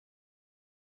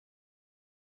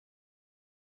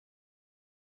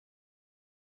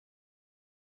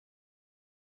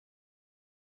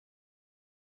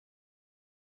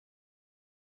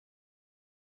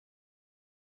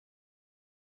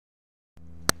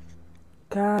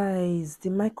Guys, the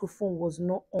microphone was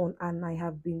not on and I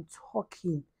have been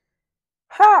talking.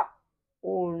 Ha!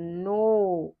 Oh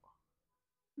no.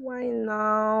 Why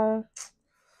now?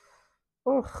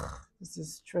 Oh, this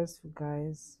is stressful,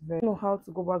 guys. I don't know how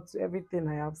to go back to everything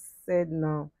I have said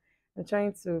now. I'm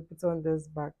trying to put on this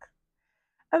back.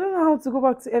 I don't know how to go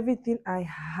back to everything I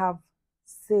have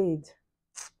said.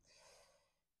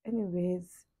 Anyways,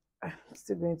 I'm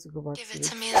still going to go back Give to it it.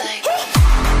 to me like.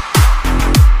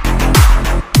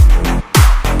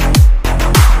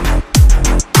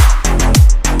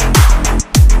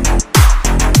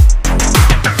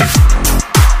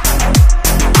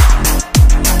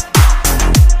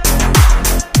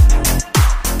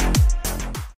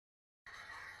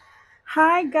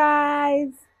 Hi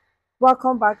guys,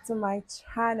 welcome back to my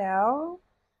channel.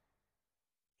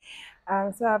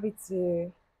 I'm so happy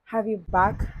to have you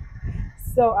back.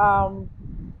 So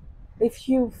if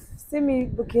you see me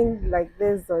looking like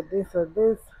this or this or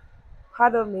this,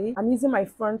 pardon me. I'm using my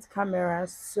front camera,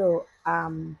 so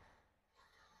I'm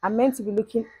meant to be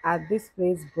looking at this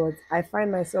place, but I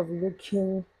find myself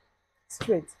looking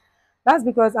straight. That's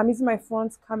because I'm using my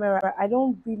front camera. I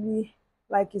don't really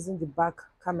like using the back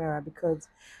camera because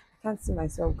I can't see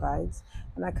myself, guys,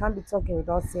 and I can't be talking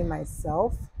without seeing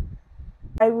myself.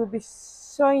 I will be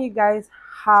showing you guys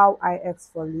how I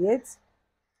exfoliate.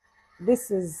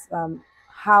 This is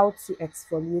how to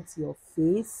exfoliate your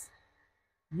face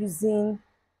using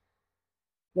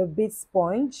the big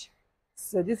sponge.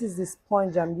 So this is the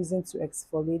sponge I'm using to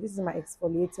exfoliate. This is my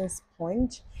exfoliating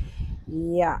sponge.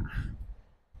 Yeah.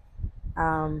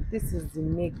 This is the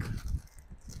make.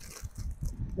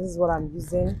 This is what I'm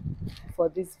using for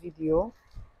this video.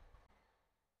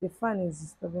 The fan is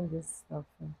disturbing this stuff.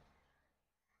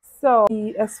 So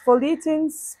the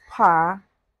exfoliating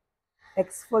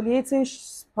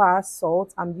spa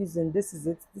salt I'm using, this is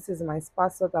it. This is my spa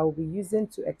salt I will be using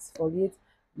to exfoliate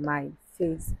my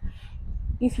face.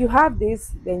 If you have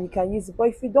this, then you can use it, but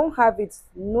if you don't have it,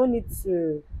 no need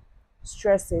to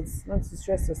stress it, not to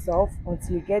stress yourself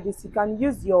until you get this. You can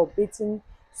use your bathing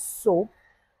soap.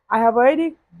 I have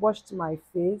already washed my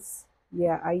face.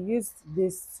 Yeah, I used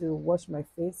this to wash my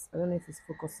face. I don't know if it's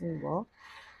focusing well.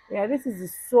 Yeah, this is the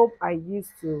soap I use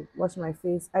to wash my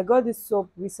face. I got this soap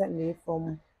recently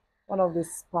from one of the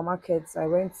supermarkets I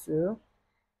went to.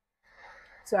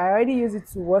 So I already use it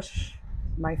to wash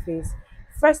my face.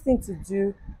 First thing to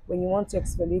do when you want to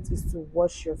exfoliate is to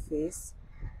wash your face,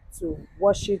 to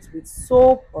wash it with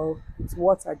soap or with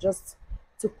water, just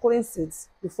to cleanse it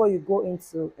before you go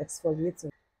into exfoliating.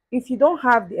 If you don't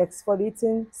have the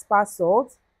exfoliating spa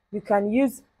salt, you can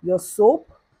use your soap.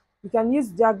 You can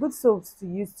use, there are good soaps to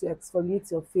use to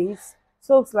exfoliate your face.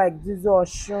 Soaps like Duzo or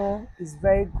Shun is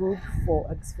very good for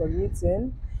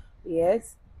exfoliating.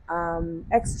 Yes.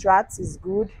 Extract is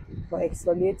good for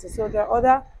exfoliating. So there are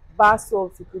other bar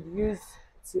soaps you could use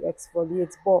to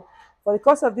exfoliate. But for the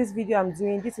course of this video I'm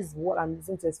doing, this is what I'm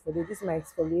using to exfoliate. This is my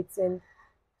exfoliating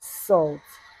salt.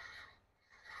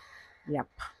 Yep.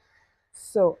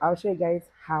 So I'll show you guys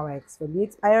how I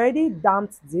exfoliate. I already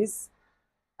damped this.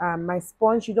 My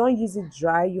sponge, you don't use it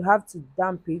dry, you have to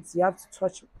damp it. You have to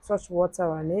touch water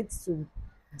on it to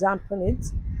dampen it.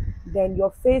 Then your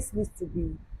face needs to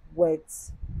be wet.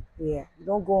 Yeah, you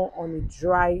don't go on a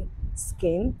dry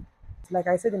skin. Like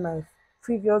I said in my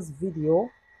previous video,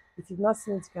 if you've not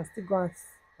seen it, you can still go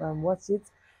and watch it.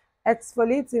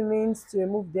 Exfoliating means to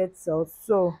remove dead cells.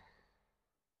 So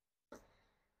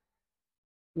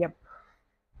yep,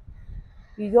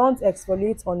 you don't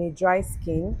exfoliate on a dry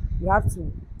skin. You have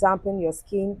to dampen your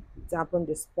skin, dampen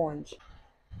the sponge.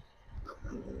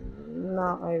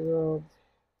 Now I will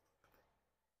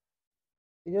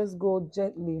just go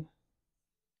gently,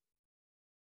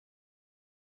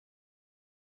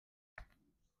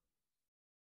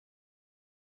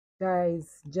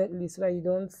 guys, gently, so that you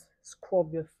don't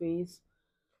scrub your face.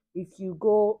 If you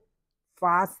go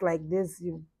fast like this,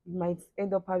 you might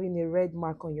end up having a red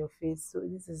mark on your face. So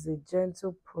this is a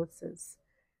gentle process.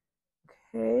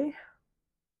 Okay.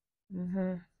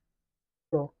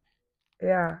 So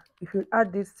yeah, if you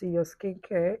add this to your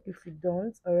skincare, if you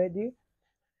don't already,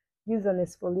 use an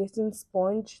exfoliating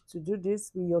sponge to do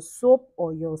this with your soap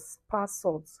or your spa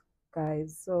salt,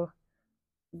 guys. So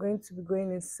I'm going to be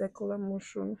going in circular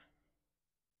motion.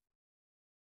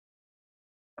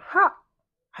 Ha!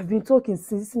 I've been talking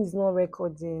since this thing is not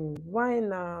recording. Why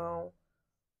now?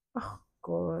 Oh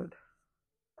God.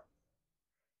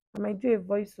 I might do a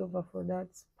voiceover for that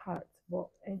part, but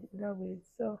either way.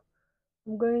 So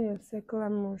I'm going in circular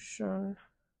motion.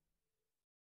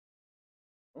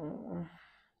 Mm.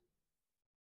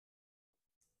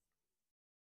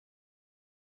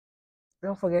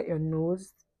 Don't forget your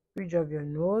nose, bridge of your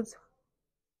nose,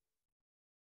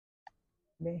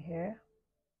 the hair,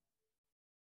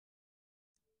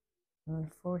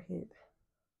 and forehead.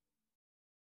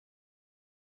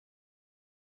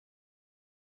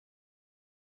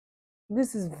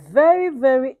 This is very,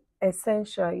 very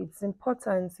essential. It's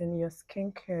important in your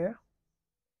skincare.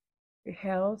 It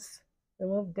helps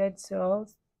remove dead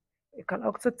cells. It can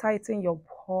also tighten your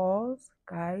pores,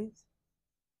 guys.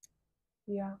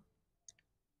 Yeah.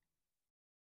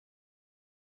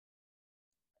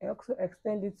 I also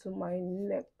extend it to my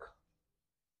neck.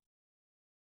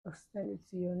 Extend it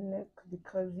to your neck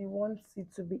because you want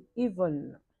it to be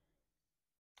even.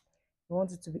 You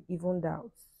want it to be evened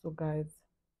out. So, guys,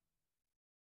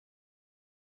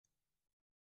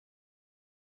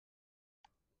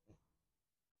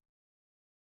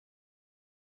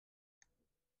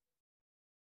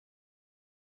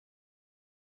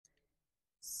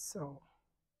 so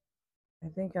I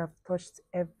think I've touched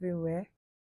everywhere.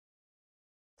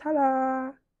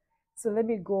 Ta-da! So let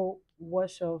me go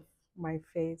wash off my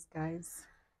face, guys.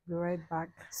 Be right back.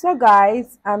 So,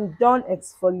 guys, I'm done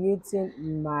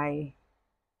exfoliating my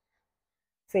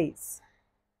face.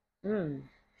 Mm.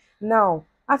 Now,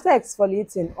 after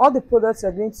exfoliating, all the products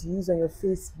you're going to use on your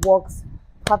face works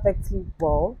perfectly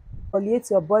well. Exfoliate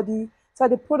your body so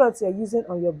the products you're using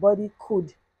on your body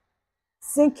could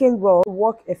sink in well,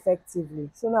 work effectively.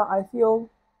 So now I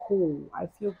feel cool. I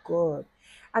feel good.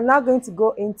 I'm now going to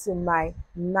go into my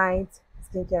night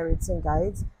skincare routine,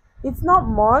 guys. It's not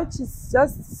much. It's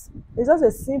just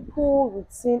a simple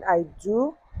routine I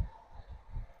do.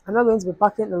 I'm not going to be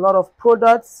packing a lot of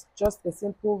products, just a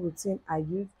simple routine I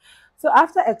use. So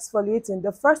after exfoliating,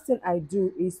 the first thing I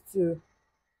do is to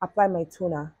apply my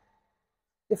toner.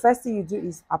 The first thing you do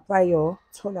is apply your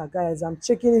toner, guys. I'm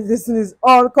checking if this thing is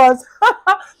on because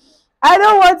I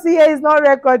don't want to hear it's not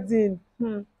recording.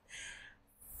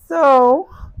 So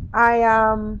I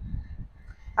am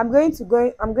I'm going to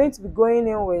be going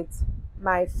in with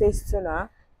my face toner.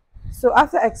 So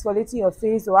after exfoliating your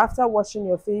face or after washing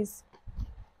your face,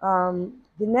 the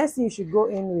next thing you should go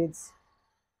in with,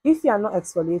 if you are not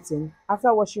exfoliating,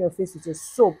 after washing your face with a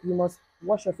soap, you must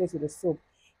wash your face with a soap.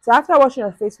 So after washing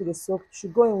your face with a soap, you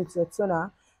should go in with your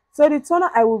toner. So the toner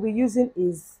I will be using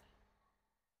is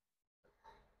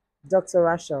Dr.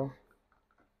 Rachel.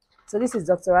 So this is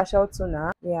Dr. Rachel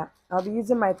toner. Yeah, I'll be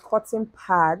using my cotton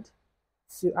pad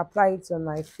to apply it on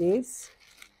my face.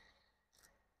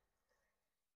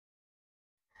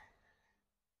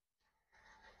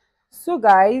 So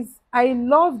guys, I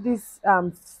love this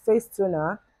face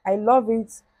toner. I love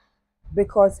it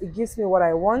because it gives me what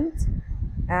I want,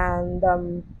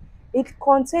 and it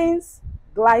contains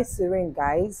glycerin,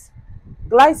 guys.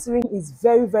 Glycerin is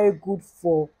very, very good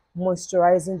for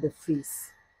moisturizing the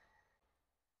face.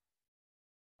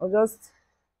 I'll just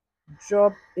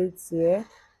drop it here.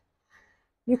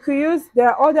 You could use, there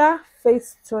are other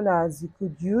face toners you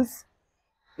could use.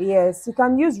 Yes, you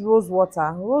can use rose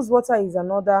water. Rose water is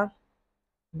another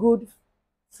good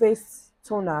face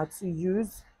toner to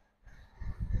use.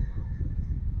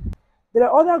 There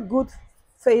are other good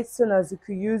face toners you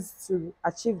could use to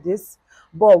achieve this.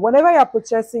 But whenever you're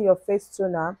purchasing your face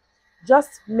toner,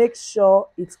 just make sure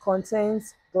it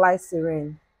contains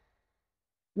glycerin.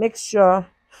 Make sure,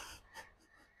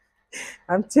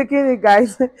 I'm taking it,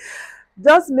 guys.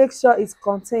 Just make sure it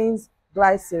contains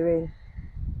glycerin.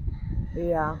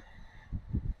 Yeah.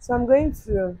 So I'm going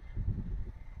to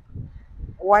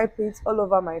wipe it all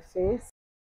over my face.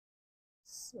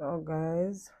 So,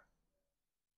 guys,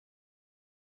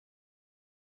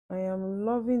 I am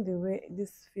loving the way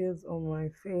this feels on my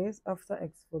face after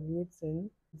exfoliating.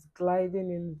 It's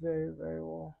gliding in very, very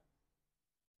well.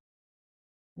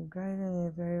 Gliding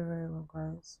in very, very well,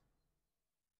 guys.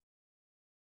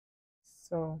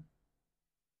 So,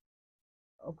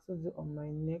 also do on my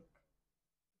neck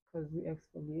because we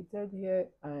exfoliated here,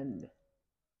 and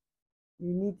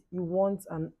you want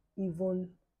an even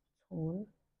tone.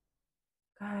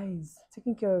 Guys,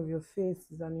 taking care of your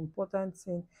face is an important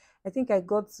thing. I think I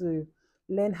got to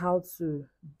learn how to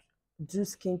do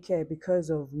skincare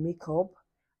because of makeup.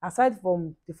 Aside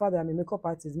from the fact that I'm a makeup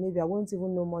artist, maybe I won't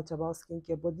even know much about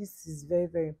skincare, but this is very,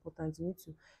 very important. You need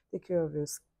to take care of your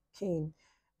skin,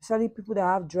 especially people that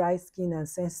have dry skin and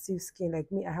sensitive skin.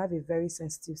 Like me, I have a very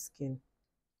sensitive skin.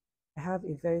 I have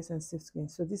a very sensitive skin.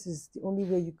 So this is the only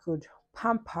way you could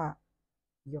pamper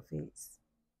your face.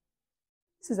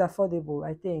 This is affordable,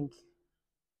 I think.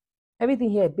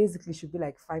 Everything here basically should be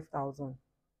like 5,000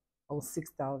 or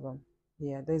 6,000.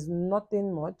 Yeah, there's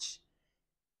nothing much.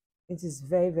 It is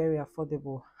very, very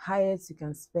affordable. Highest you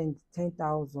can spend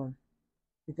 10,000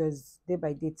 because day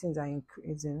by day things are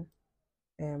increasing,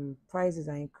 prices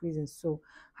are increasing. So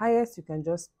highest you can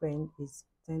just spend is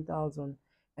 10,000,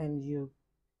 and your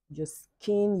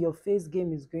skin, your face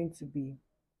game is going to be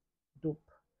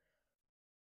dope.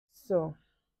 So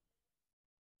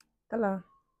tala,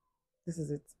 this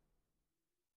is it.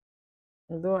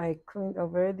 Although I've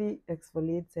already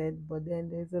exfoliated, but then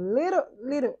there's a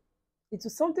little,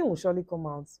 something will surely come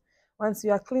out. Once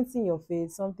you are cleansing your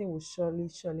face, something will surely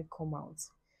come out.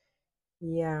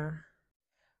 Yeah.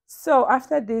 So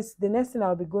after this, the next thing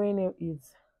I'll be going in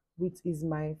is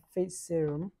my face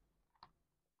serum.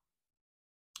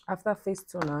 After face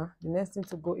toner, the next thing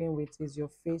to go in with is your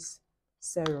face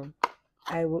serum.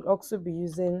 I will also be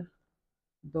using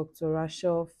Dr.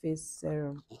 Rachel face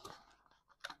serum.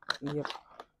 Yep,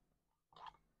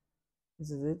 this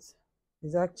is it.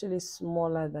 It's actually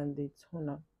smaller than the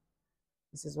toner.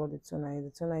 This is what the toner is.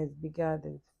 The toner is bigger,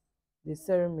 the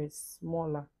serum is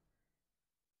smaller.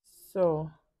 So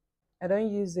I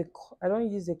don't use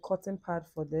a cotton pad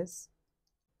for this.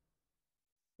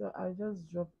 So I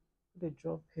just put a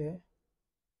drop here,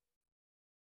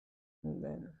 and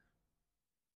then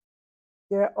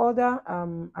there are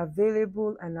other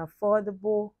available and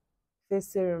affordable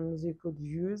face serums you could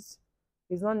use.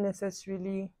 It's not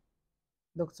necessarily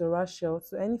Dr. Rachel.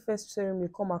 So any face serum you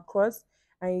come across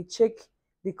and you check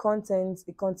the contents,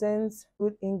 it contains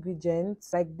good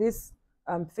ingredients. Like this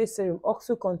face serum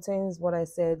also contains what I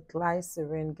said,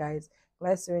 glycerin, guys.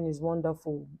 Glycerin is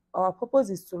wonderful. Our purpose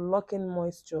is to lock in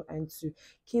moisture and to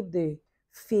keep the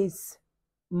face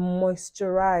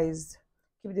moisturized,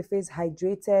 keep the face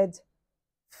hydrated,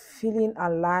 feeling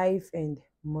alive and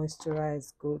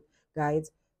moisturized. Good,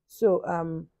 guys.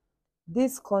 So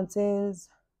this contains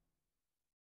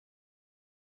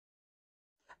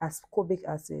ascorbic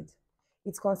acid.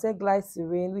 It contains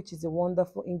glycerin, which is a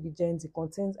wonderful ingredient. It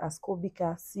contains ascorbic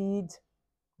acid,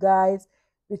 guys,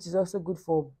 which is also good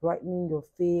for brightening your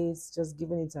face, just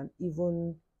giving it an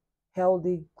even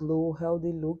healthy glow,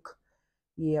 healthy look.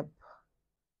 Yep.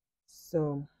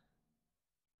 So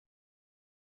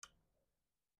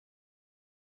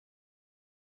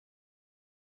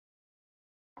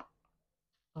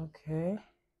okay.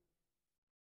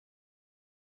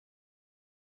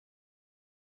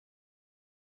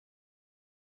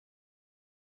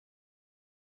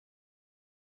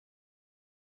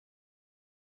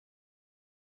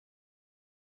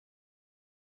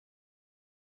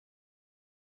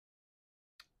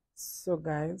 So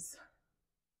guys,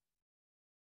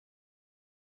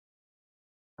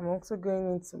 I'm also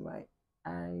going into my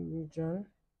eye region,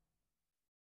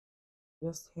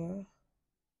 just here.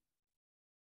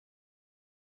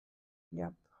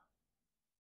 Yep.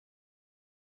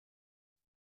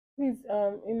 Please,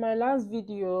 in my last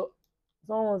video,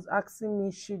 someone was asking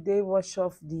me, should they wash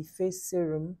off the face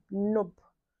serum? Nope.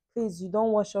 Please, you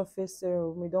don't wash off face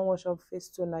serum. You don't wash off face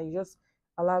toner. You just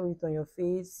allow it on your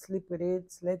face, sleep with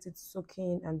it, let it soak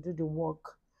in, and do the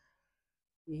work.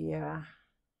 Yeah.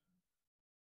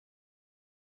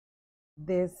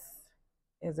 This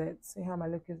is it. See how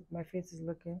my face is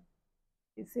looking.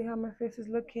 You see how my face is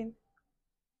looking?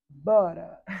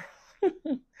 Butter.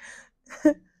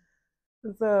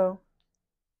 So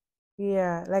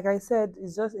yeah, like I said,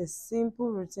 it's just a simple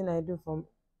routine I do for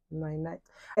my night.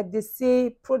 Like they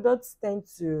say, products tend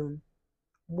to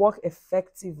work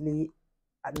effectively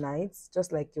at night,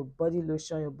 just like your body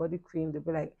lotion, your body cream. They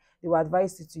will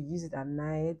advise you to use it at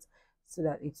night so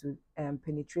that it will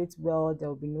penetrate well. There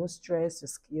will be no stress.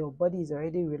 Your body is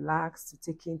already relaxed to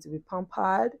take in to be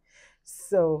pampered.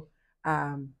 So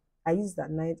I use it at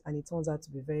night, and it turns out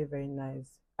to be very, very nice.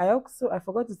 I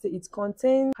forgot to say it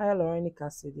contains hyaluronic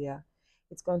acid. Yeah,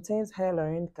 it contains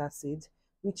hyaluronic acid,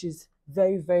 which is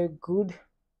very, very good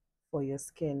for your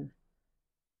skin.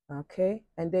 Okay,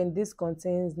 and then this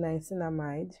contains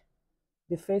niacinamide.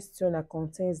 The face toner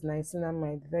contains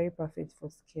niacinamide, very perfect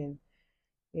for skin.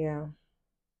 Yeah.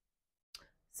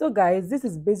 So guys, this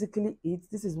is basically it.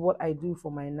 This is what I do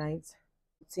for my night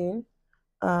routine.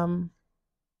 Um,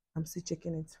 I'm still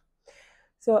checking it.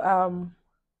 So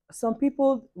some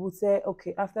people would say,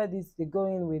 okay, after this, they go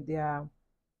in with their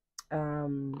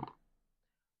um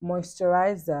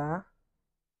moisturizer.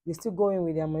 They still go in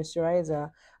with their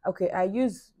moisturizer. Okay, I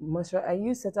use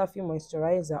Cetaphil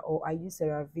moisturizer, or I use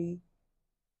CeraVe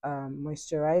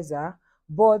moisturizer.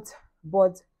 But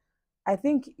I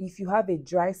think if you have a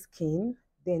dry skin,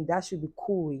 then that should be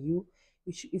cool with you.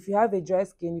 If you have a dry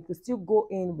skin, you could still go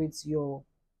in with your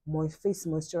face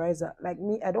moisturizer. Like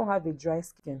me, I don't have a dry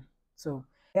skin, so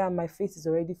yeah, my face is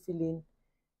already feeling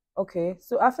okay.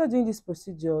 So after doing this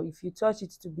procedure, if you touch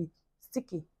it to be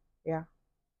sticky, yeah,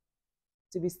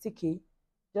 to be sticky,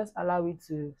 Just allow it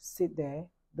to sit there.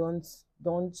 don't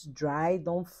don't dry,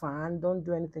 don't fan, don't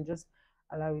do anything. Just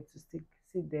allow it to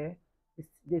sit there.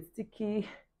 The sticky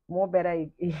more better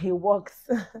it works.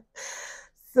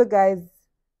 So guys,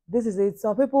 this is it.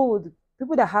 Some people would,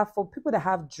 for people that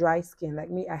have dry skin like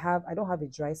me, I don't have a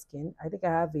dry skin. I think I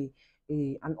have a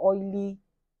an oily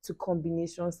to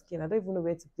combination skin. I don't even know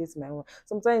where to place my own.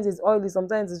 Sometimes it's oily,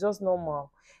 sometimes it's just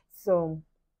normal. So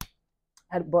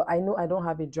but I know I don't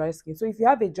have a dry skin. So if you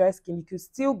have a dry skin, you could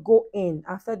still go in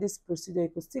after this procedure. You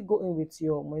could still go in with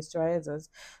your moisturizers.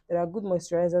 There are good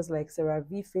moisturizers like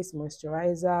CeraVe face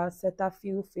moisturizer,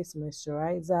 Cetaphil face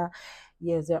moisturizer.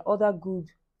 Yes, there are other good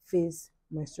face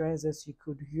moisturizers you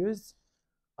could use.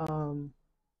 Um,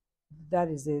 that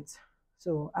is it.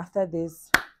 So after this,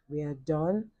 we are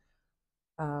done.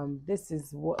 This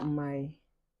is what my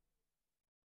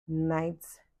night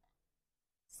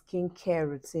skincare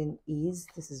routine is.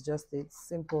 This is just it,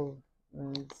 simple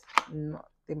and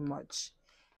nothing much.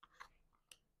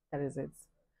 That is it.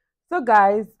 So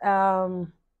guys,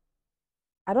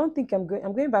 I don't think I'm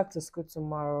going back to school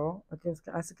tomorrow. Okay,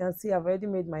 as you can see, I've already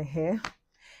made my hair.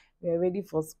 We're ready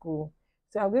for school.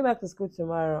 So I'm going back to school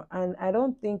tomorrow, and I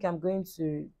don't think I'm going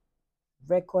to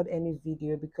record any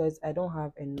video because I don't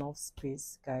have enough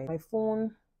space, guys. My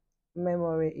phone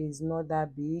memory is not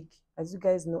that big. As you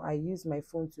guys know, I use my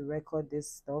phone to record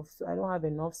this stuff, so I don't have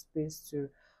enough space to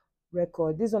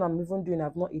record. This one I'm even doing,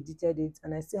 I've not edited it,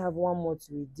 and I still have one more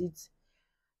to edit.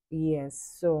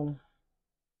 Yes, so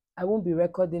I won't be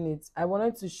recording it. I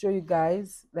wanted to show you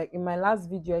guys, like in my last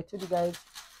video I told you guys,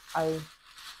 I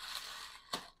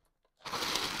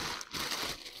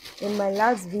in my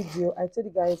last video I told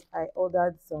you guys I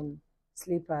ordered some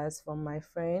slippers from my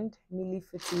friend Millie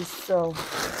Footies. So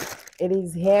it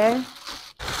is here.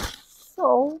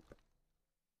 So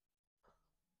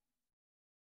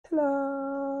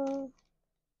hello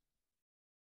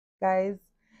guys,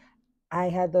 I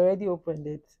had already opened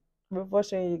it before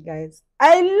showing you guys.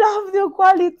 I love the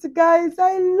quality, guys.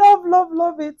 I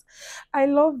love it. I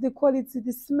love the quality.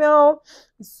 The smell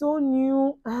is so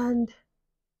new and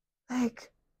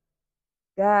like,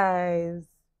 guys.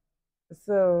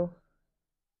 So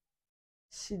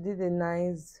she did a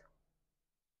nice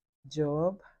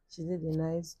job. She did a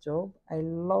nice job. I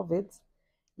love it.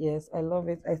 Yes, I love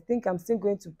it. I think I'm still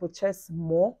going to purchase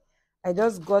more. I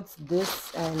just got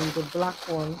this and the black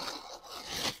one.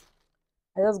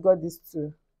 I just got these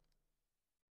two.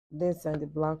 This and the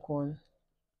black one.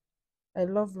 I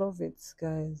love it,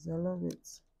 guys. I love it.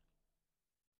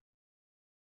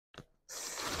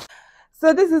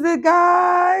 So this is it,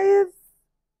 guys.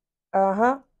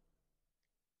 Uh-huh.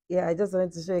 Yeah, I just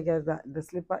wanted to show you guys that the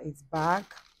slipper is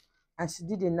back and she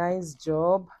did a nice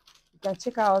job. You can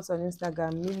check her out on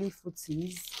Instagram, Millie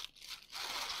Footies.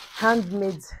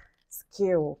 Handmade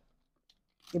skill.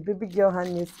 The baby girl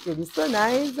handmade skill is so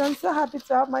nice. I'm so happy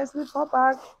to have my slipper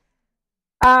back.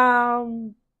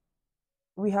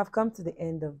 We have come to the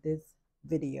end of this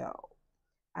video.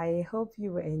 I hope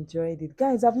you enjoyed it.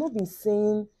 Guys, I've not been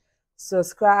saying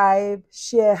subscribe,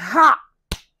 share. Ha!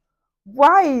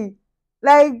 Why?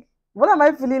 Like, what am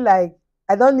I feeling like?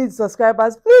 I don't need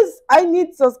subscribers. Please, I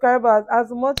need subscribers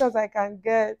as much as I can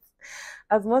get.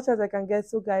 As much as I can get.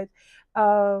 So, guys,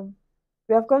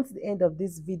 we have come to the end of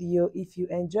this video. If you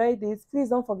enjoyed this, please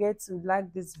don't forget to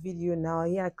like this video now.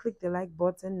 Yeah, click the like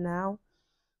button now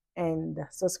and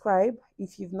subscribe.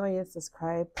 If you've not yet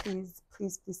subscribed, please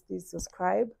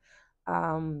subscribe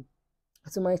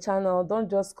to my channel. Don't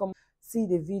just come see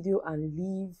the video and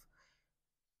leave.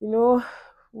 You know,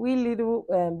 we new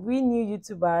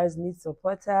YouTubers need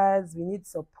supporters. We need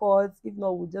support. If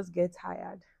not, we'll just get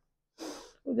tired.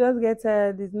 We'll just get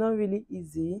tired. It's not really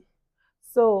easy.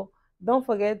 So don't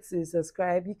forget to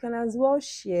subscribe. You can as well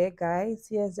share, guys.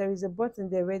 Yes, there is a button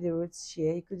there where they wrote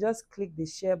share. You could just click the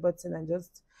share button and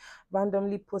just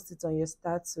randomly post it on your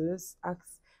status.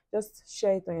 Just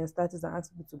share it on your status and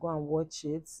ask people to go and watch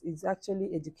it. It's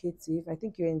actually educative. I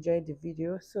think you enjoyed the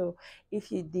video. So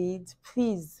if you did,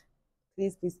 please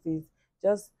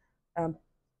just um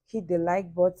hit the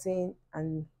like button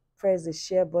and press the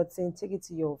share button. Take it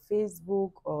to your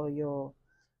Facebook or your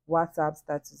WhatsApp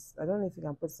status. I don't know if you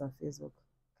can put it on Facebook.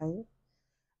 Can you?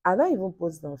 I don't even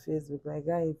post on Facebook. Like,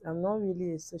 guys, I'm not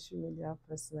really a social media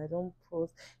person. I don't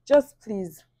post. Just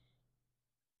please,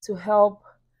 to help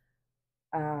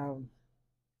um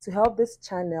this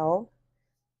channel,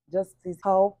 just please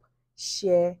help,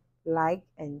 share, like,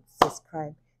 and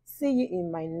subscribe. See you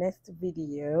in my next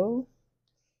video.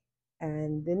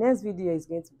 And the next video is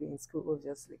going to be in school,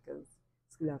 obviously, because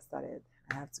school has started.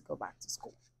 I have to go back to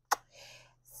school.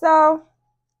 So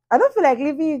I don't feel like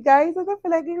leaving you guys. I don't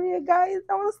feel like leaving you guys.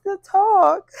 I want to still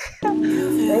talk.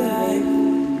 Anyway,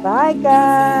 bye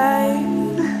guys.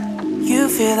 You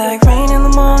feel like rain in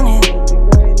the morning,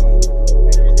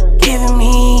 giving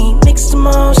me mixed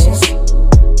emotions,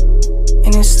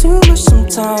 and it's too much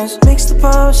sometimes. Mix the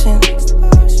potion,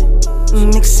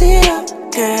 mix it up,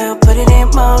 girl, put it in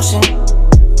motion.